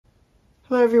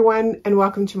Hello everyone and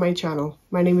welcome to my channel.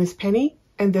 My name is Penny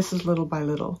and this is Little by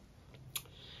Little.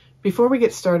 Before we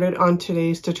get started on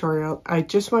today's tutorial, I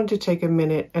just wanted to take a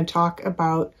minute and talk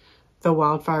about the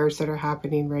wildfires that are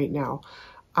happening right now.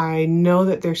 I know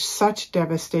that there's such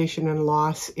devastation and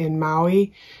loss in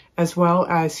Maui as well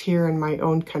as here in my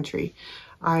own country.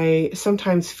 I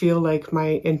sometimes feel like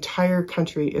my entire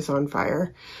country is on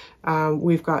fire.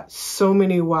 We've got so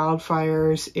many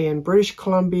wildfires in British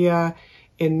Columbia,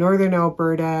 in northern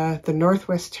Alberta, the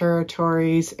Northwest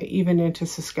Territories, even into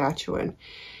Saskatchewan.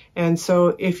 And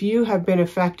so if you have been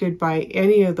affected by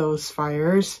any of those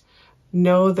fires,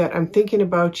 know that I'm thinking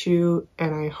about you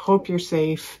and I hope you're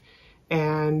safe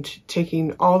and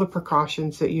taking all the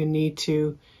precautions that you need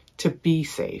to be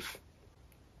safe.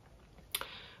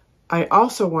 I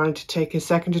also wanted to take a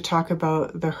second to talk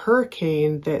about the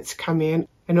hurricane that's come in.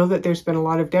 I know that there's been a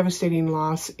lot of devastating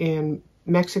loss in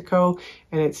Mexico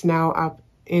and it's now up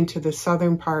into the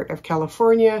southern part of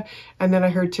California. And then I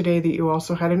heard today that you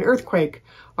also had an earthquake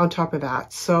on top of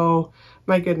that. So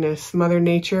my goodness, Mother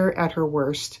Nature at her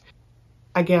worst.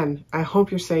 Again, I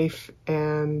hope you're safe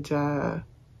and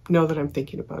know that I'm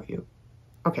thinking about you.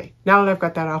 Okay, now that I've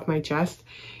got that off my chest,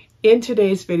 in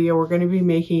today's video, we're going to be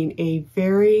making a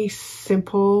very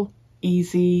simple,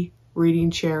 easy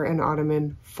reading chair and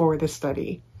ottoman for the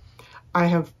study. I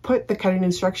have put the cutting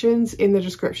instructions in the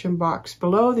description box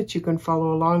below that you can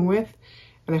follow along with,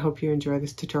 and I hope you enjoy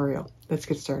this tutorial. Let's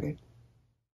get started.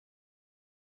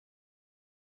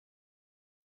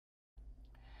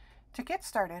 To get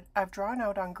started, I've drawn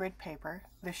out on grid paper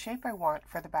the shape I want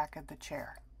for the back of the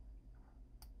chair.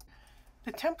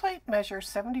 The template measures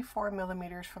 74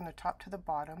 millimeters from the top to the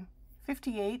bottom,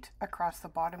 58 across the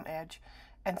bottom edge,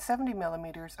 and 70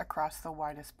 millimeters across the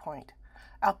widest point.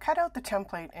 I'll cut out the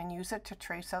template and use it to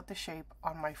trace out the shape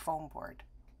on my foam board.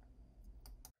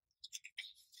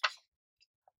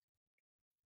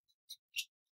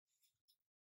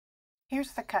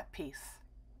 Here's the cut piece.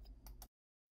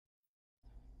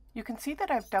 You can see that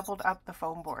I've doubled up the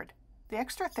foam board. The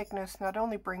extra thickness not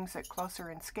only brings it closer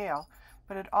in scale,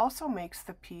 but it also makes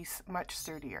the piece much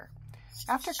sturdier.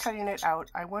 After cutting it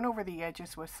out, I went over the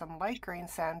edges with some light grain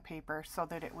sandpaper so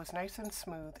that it was nice and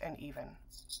smooth and even.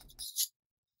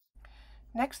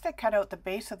 Next, I cut out the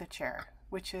base of the chair,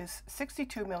 which is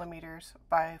 62 millimeters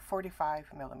by 45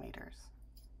 millimeters.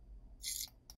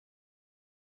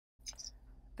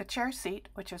 The chair seat,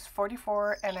 which is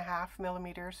 44.5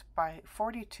 millimeters by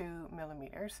 42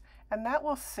 millimeters, and that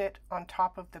will sit on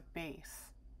top of the base.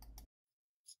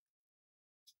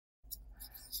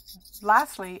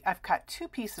 Lastly, I've cut two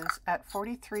pieces at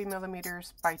 43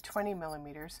 millimeters by 20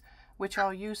 millimeters, which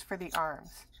I'll use for the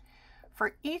arms.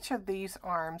 For each of these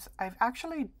arms, I've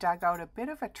actually dug out a bit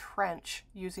of a trench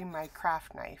using my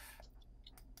craft knife.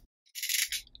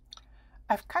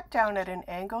 I've cut down at an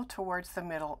angle towards the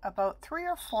middle, about 3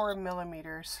 or 4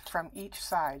 millimeters from each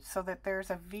side, so that there's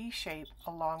a V shape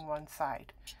along one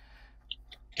side.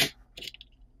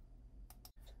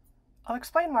 I'll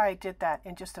explain why I did that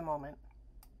in just a moment.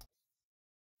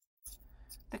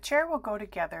 The chair will go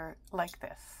together like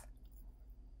this.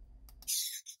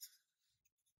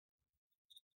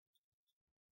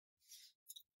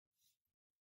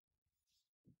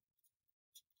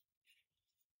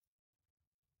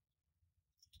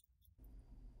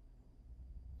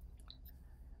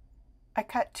 I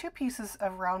cut two pieces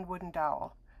of round wooden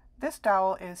dowel. This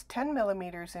dowel is 10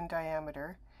 millimeters in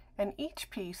diameter, and each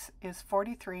piece is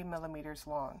 43 millimeters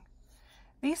long.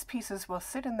 These pieces will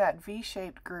sit in that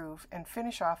V-shaped groove and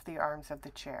finish off the arms of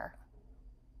the chair.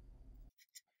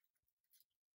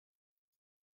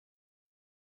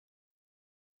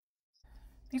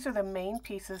 These are the main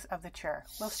pieces of the chair.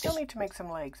 We'll still need to make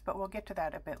some legs, but we'll get to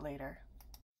that a bit later.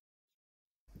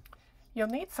 You'll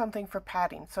need something for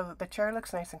padding so that the chair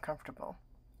looks nice and comfortable.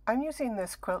 I'm using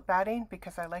this quilt batting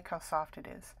because I like how soft it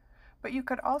is, but you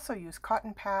could also use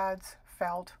cotton pads,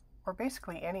 felt, or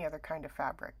basically any other kind of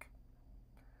fabric.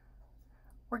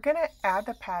 We're going to add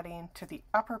the padding to the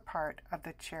upper part of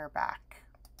the chair back.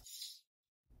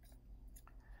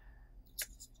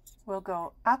 We'll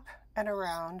go up and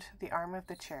around the arm of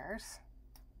the chairs,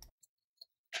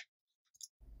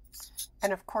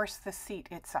 and of course the seat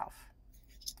itself.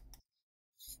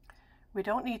 We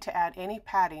don't need to add any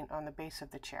padding on the base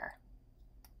of the chair.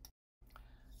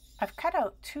 I've cut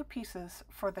out two pieces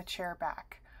for the chair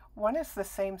back. One is the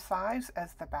same size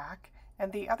as the back,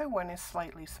 and the other one is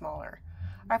slightly smaller.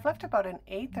 I've left about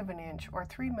 1/8 of an inch or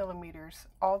 3 millimeters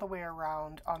all the way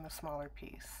around on the smaller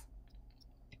piece.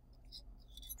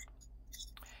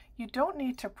 You don't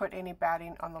need to put any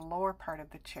batting on the lower part of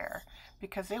the chair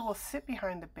because it will sit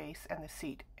behind the base and the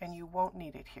seat, and you won't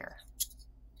need it here.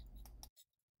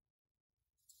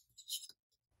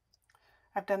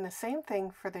 I've done the same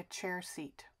thing for the chair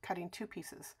seat, cutting two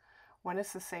pieces. One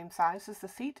is the same size as the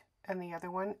seat and the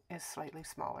other one is slightly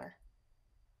smaller.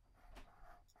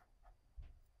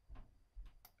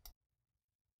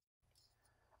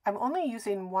 I'm only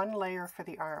using one layer for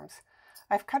the arms.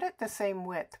 I've cut it the same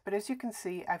width, but as you can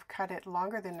see, I've cut it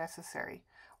longer than necessary.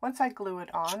 Once I glue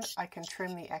it on, I can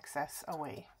trim the excess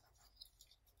away.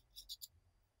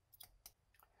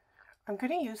 I'm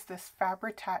going to use this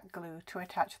Fabri-Tac glue to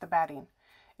attach the batting.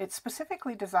 It's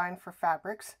specifically designed for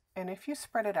fabrics, and if you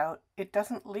spread it out, it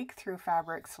doesn't leak through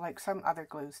fabrics like some other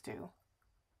glues do.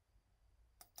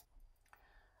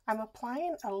 I'm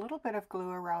applying a little bit of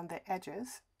glue around the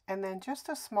edges, and then just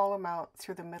a small amount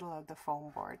through the middle of the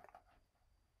foam board.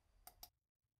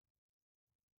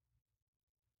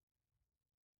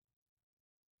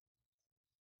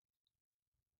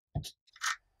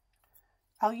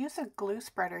 I'll use a glue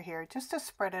spreader here just to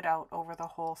spread it out over the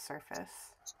whole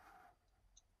surface.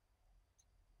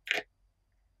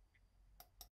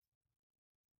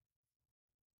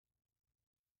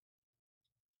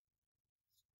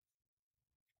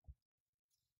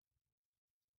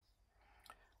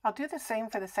 I'll do the same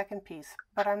for the second piece,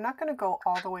 but I'm not going to go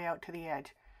all the way out to the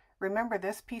edge. Remember,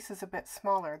 this piece is a bit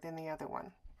smaller than the other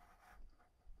one.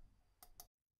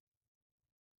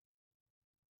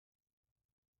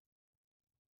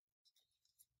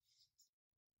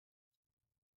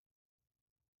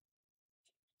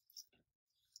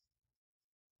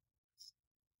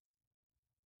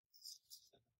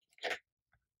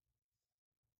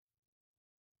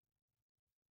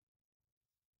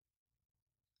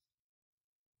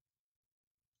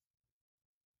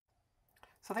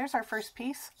 So there's our first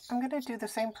piece. I'm going to do the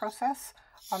same process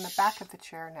on the back of the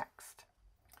chair next.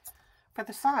 For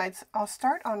the sides, I'll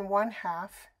start on one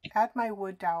half, add my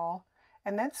wood dowel,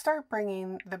 and then start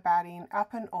bringing the batting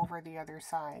up and over the other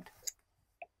side.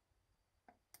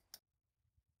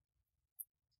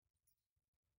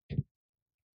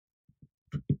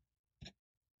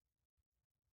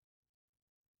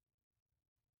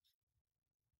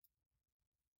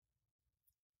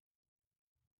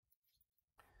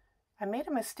 I made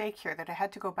a mistake here that I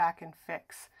had to go back and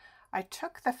fix. I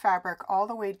took the fabric all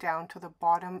the way down to the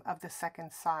bottom of the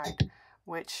second side,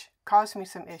 which caused me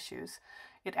some issues.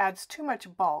 It adds too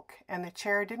much bulk and the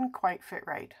chair didn't quite fit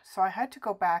right, so I had to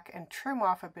go back and trim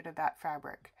off a bit of that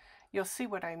fabric. You'll see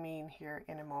what I mean here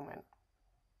in a moment.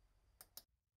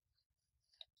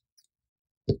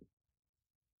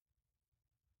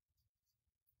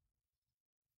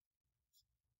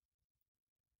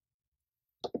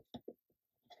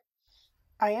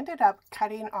 I ended up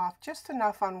cutting off just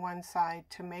enough on one side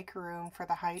to make room for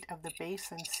the height of the base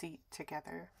and seat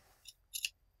together.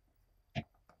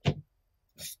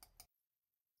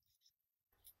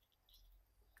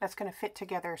 That's going to fit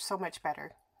together so much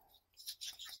better.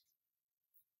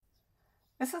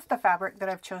 This is the fabric that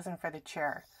I've chosen for the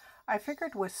chair. I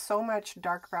figured with so much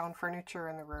dark brown furniture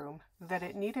in the room that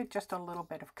it needed just a little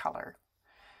bit of color.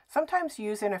 Sometimes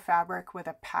using a fabric with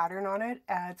a pattern on it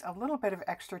adds a little bit of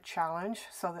extra challenge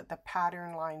so that the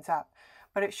pattern lines up,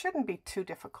 but it shouldn't be too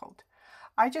difficult.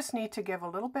 I just need to give a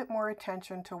little bit more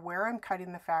attention to where I'm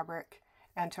cutting the fabric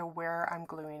and to where I'm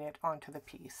gluing it onto the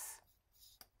piece.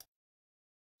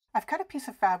 I've cut a piece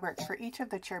of fabric for each of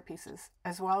the chair pieces,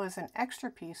 as well as an extra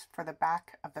piece for the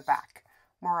back of the back.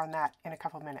 More on that in a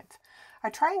couple minutes.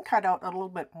 I try and cut out a little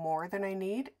bit more than I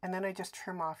need, and then I just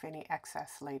trim off any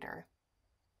excess later.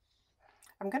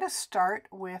 I'm going to start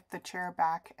with the chair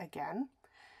back again.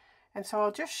 And so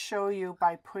I'll just show you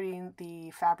by putting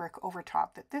the fabric over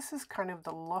top that this is kind of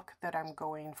the look that I'm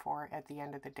going for at the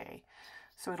end of the day.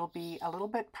 So it'll be a little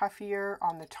bit puffier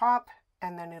on the top,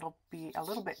 and then it'll be a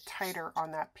little bit tighter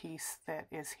on that piece that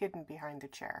is hidden behind the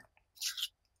chair.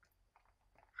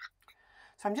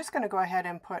 So I'm just going to go ahead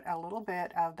and put a little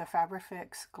bit of the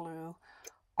Fabri-Fix glue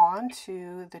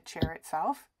onto the chair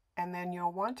itself, and then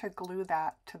you'll want to glue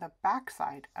that to the back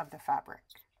side of the fabric.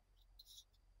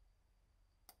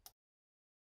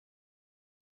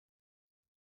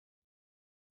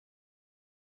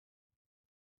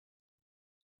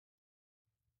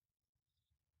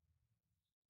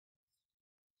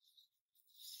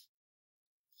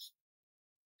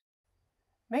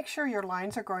 Make sure your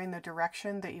lines are going the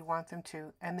direction that you want them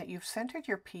to, and that you've centered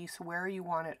your piece where you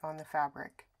want it on the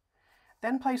fabric.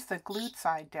 Then place the glued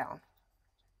side down.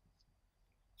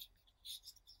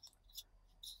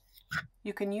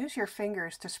 You can use your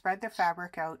fingers to spread the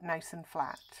fabric out nice and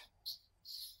flat.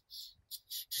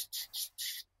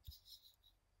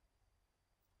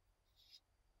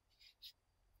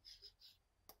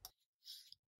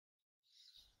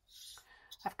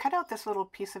 I've cut out this little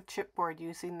piece of chipboard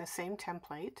using the same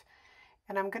template,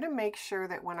 And I'm going to make sure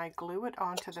that when I glue it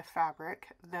onto the fabric,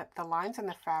 that the lines in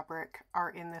the fabric are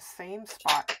in the same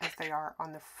spot as they are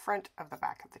on the front of the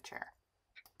back of the chair.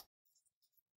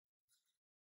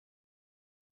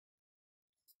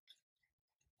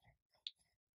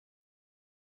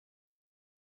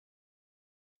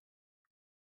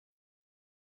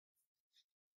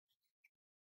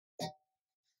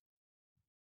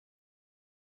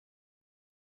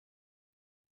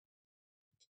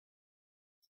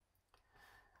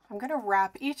 I'm going to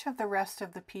wrap each of the rest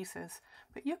of the pieces,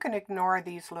 but you can ignore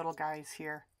these little guys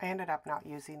here. I ended up not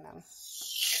using them.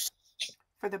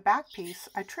 For the back piece,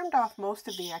 I trimmed off most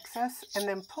of the excess and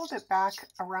then pulled it back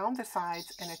around the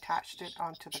sides and attached it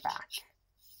onto the back.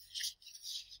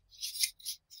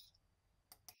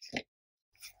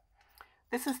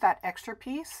 This is that extra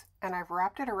piece, and I've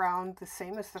wrapped it around the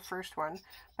same as the first one,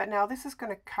 but now this is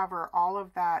going to cover all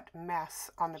of that mess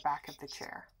on the back of the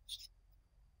chair.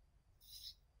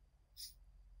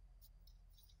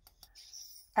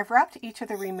 I've wrapped each of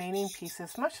the remaining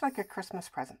pieces much like a Christmas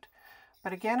present,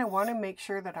 but again I want to make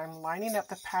sure that I'm lining up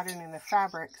the pattern in the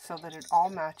fabric so that it all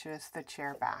matches the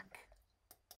chair back.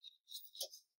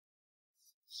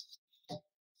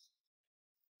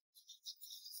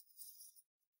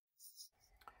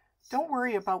 Don't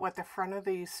worry about what the front of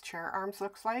these chair arms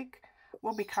looks like.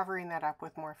 We'll be covering that up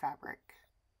with more fabric.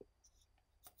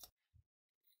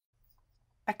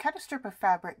 I cut a strip of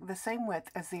fabric the same width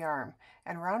as the arm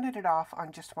and rounded it off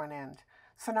on just one end.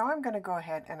 So now I'm going to go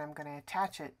ahead and I'm going to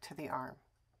attach it to the arm.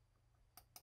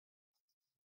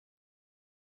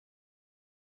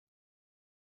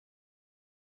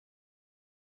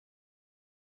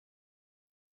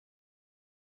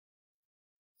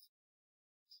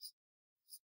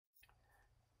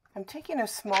 I'm taking a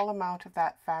small amount of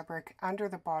that fabric under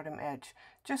the bottom edge,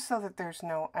 just so that there's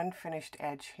no unfinished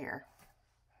edge here.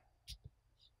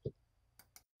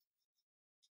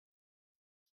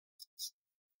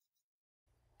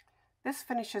 This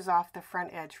finishes off the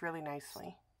front edge really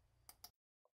nicely.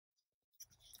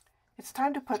 It's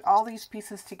time to put all these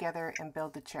pieces together and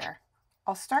build the chair.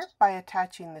 I'll start by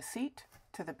attaching the seat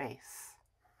to the base.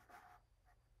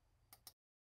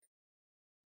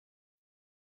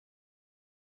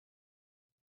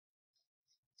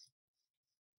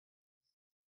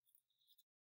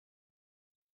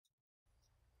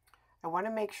 I want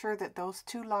to make sure that those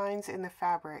two lines in the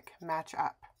fabric match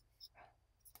up.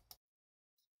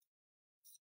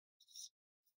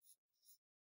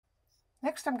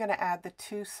 Next, I'm going to add the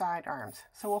two side arms.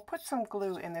 So we'll put some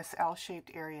glue in this L-shaped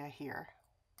area here.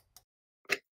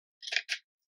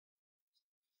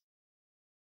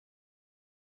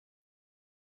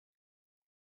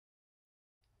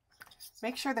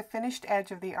 Make sure the finished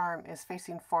edge of the arm is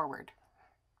facing forward.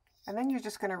 And then you're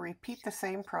just going to repeat the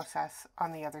same process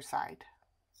on the other side.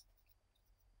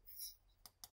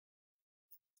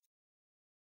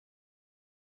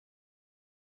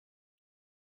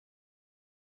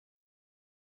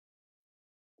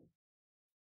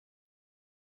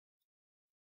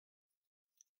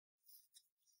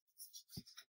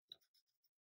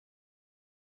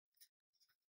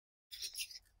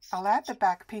 I'll add the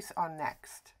back piece on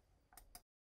next.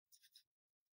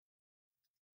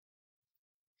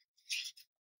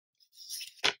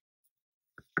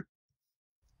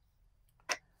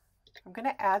 I'm going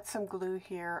to add some glue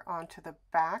here onto the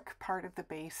back part of the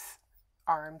base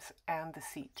arms and the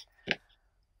seat.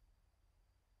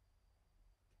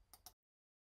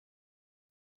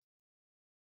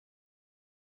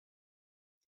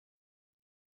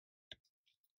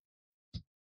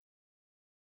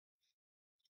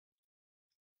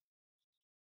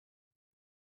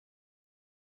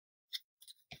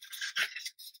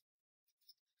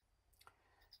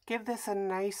 Give this a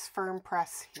nice firm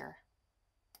press here.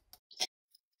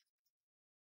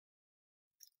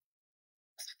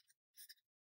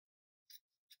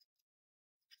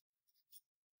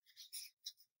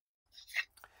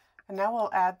 And now we'll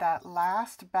add that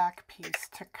last back piece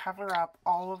to cover up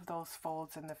all of those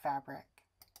folds in the fabric.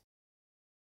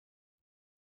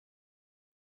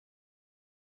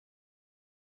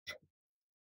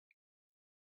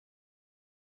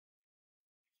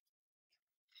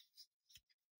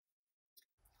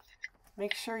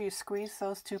 Make sure you squeeze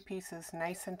those two pieces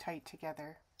nice and tight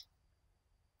together.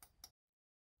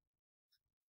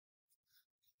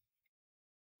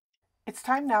 It's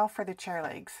time now for the chair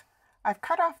legs. I've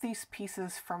cut off these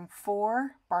pieces from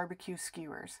 4 BBQ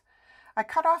skewers. I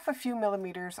cut off a few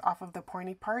millimeters off of the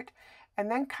pointy part and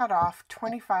then cut off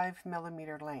 25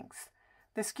 millimeter lengths.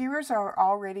 The skewers are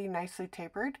already nicely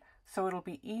tapered, so it'll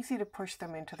be easy to push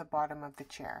them into the bottom of the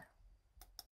chair.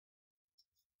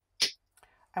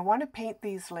 I want to paint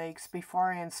these legs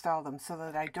before I install them so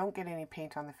that I don't get any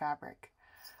paint on the fabric.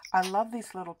 I love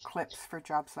these little clips for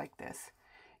jobs like this.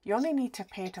 You only need to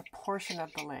paint a portion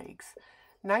of the legs.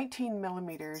 19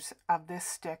 millimeters of this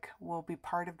stick will be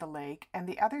part of the leg, and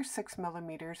the other 6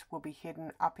 millimeters will be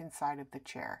hidden up inside of the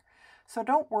chair. So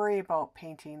don't worry about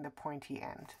painting the pointy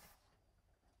end.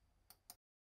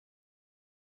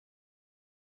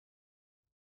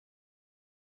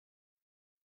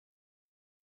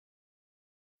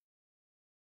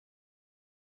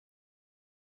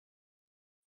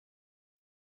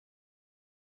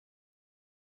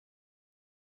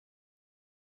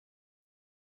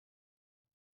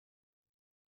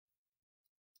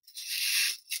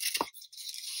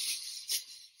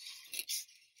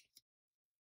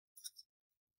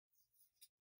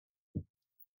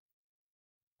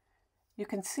 You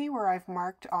can see where I've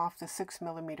marked off the 6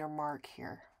 millimeter mark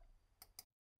here.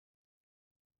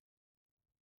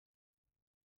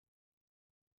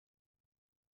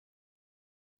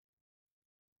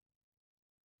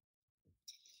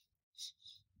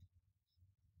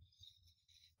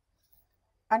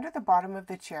 Under the bottom of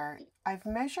the chair, I've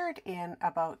measured in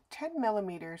about 10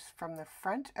 millimeters from the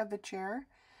front of the chair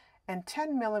and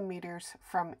 10 millimeters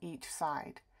from each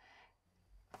side.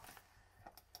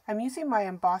 I'm using my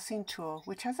embossing tool,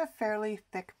 which has a fairly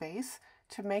thick base,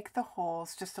 to make the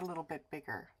holes just a little bit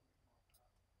bigger.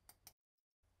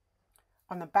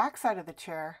 On the back side of the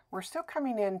chair, we're still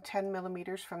coming in 10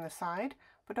 millimeters from the side,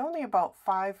 but only about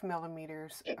 5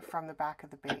 millimeters from the back of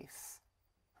the base.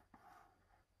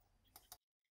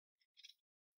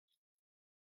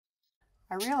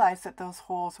 I realized that those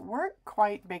holes weren't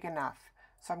quite big enough,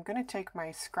 so I'm going to take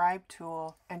my scribe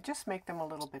tool and just make them a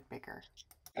little bit bigger.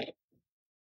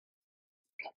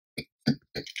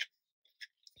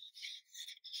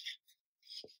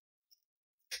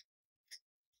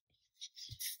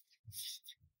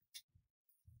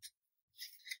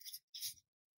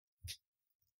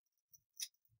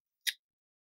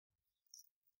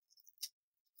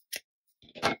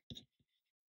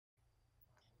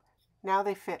 Now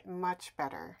they fit much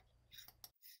better.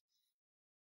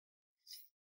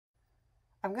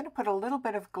 I'm going to put a little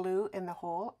bit of glue in the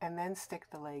hole and then stick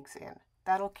the legs in.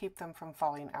 That'll keep them from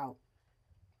falling out.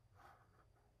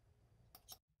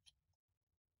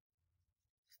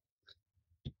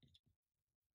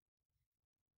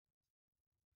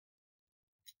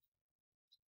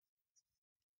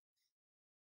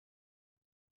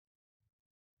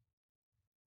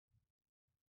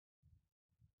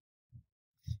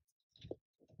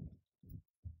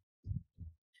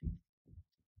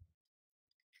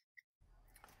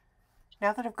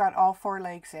 Now that I've got all 4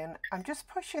 legs in, I'm just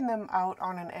pushing them out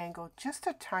on an angle just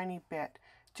a tiny bit,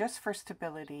 just for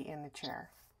stability in the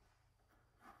chair.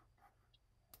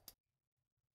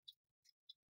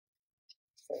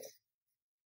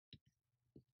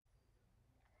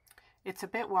 It's a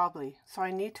bit wobbly, so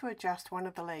I need to adjust one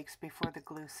of the legs before the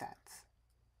glue sets.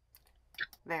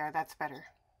 There, that's better.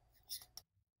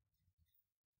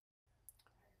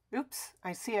 Oops,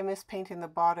 I see I missed painting the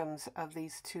bottoms of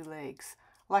these 2 legs.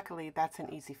 Luckily, that's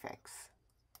an easy fix.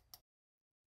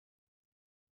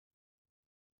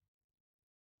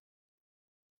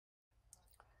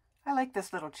 I like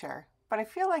this little chair, but I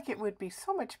feel like it would be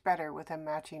so much better with a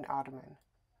matching ottoman.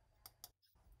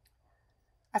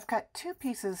 I've cut 2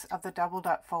 pieces of the doubled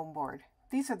up foam board.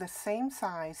 These are the same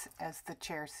size as the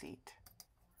chair seat.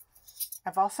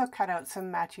 I've also cut out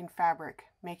some matching fabric,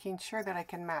 making sure that I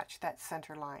can match that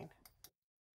center line.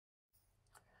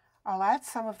 I'll add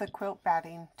some of the quilt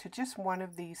batting to just one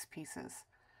of these pieces.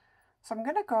 So I'm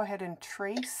going to go ahead and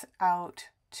trace out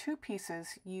 2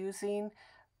 pieces using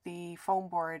the foam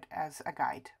board as a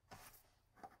guide.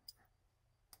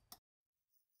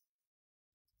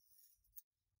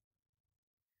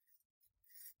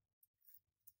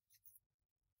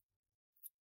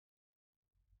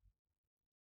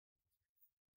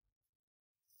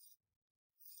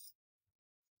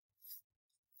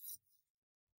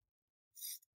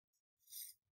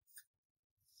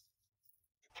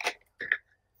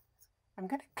 I'm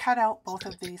going to cut out both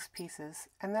of these pieces,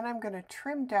 and then I'm going to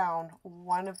trim down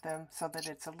one of them so that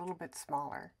it's a little bit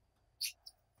smaller.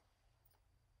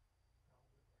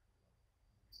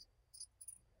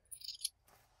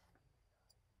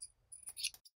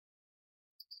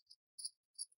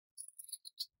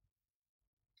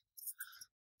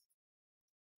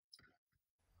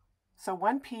 So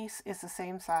one piece is the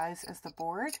same size as the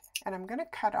board, and I'm going to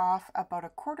cut off about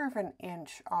 1/4 of an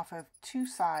inch off of 2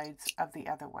 sides of the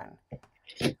other one.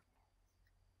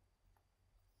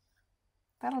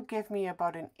 That'll give me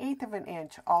about 1/8 of an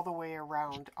inch all the way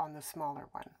around on the smaller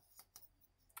one.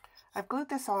 I've glued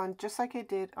this on just like I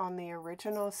did on the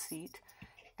original seat,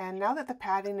 and now that the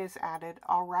padding is added,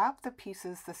 I'll wrap the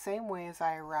pieces the same way as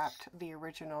I wrapped the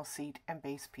original seat and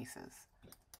base pieces.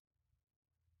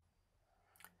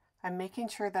 I'm making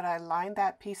sure that I line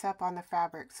that piece up on the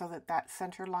fabric so that that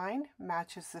center line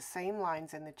matches the same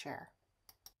lines in the chair.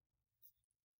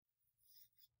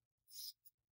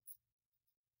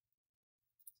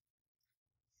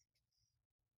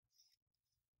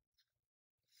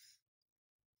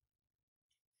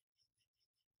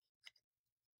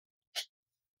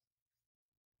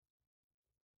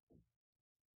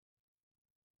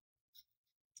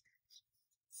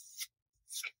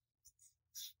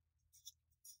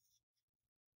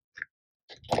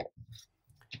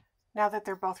 Now that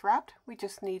they're both wrapped, we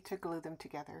just need to glue them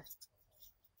together.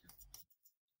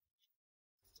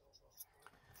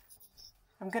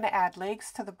 I'm going to add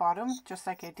legs to the bottom just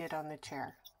like I did on the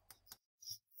chair.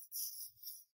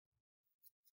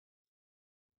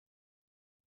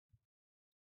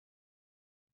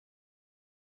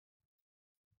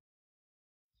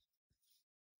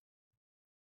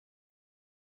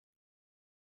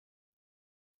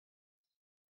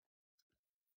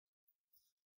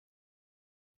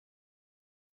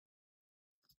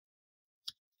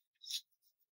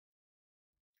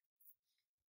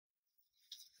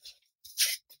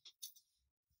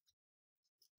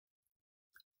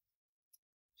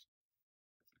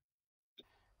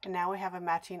 And now we have a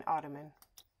matching ottoman.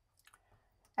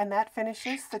 And that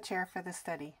finishes the chair for the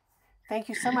study. Thank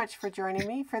you so much for joining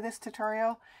me for this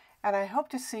tutorial, and I hope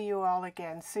to see you all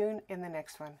again soon in the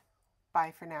next one.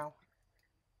 Bye for now.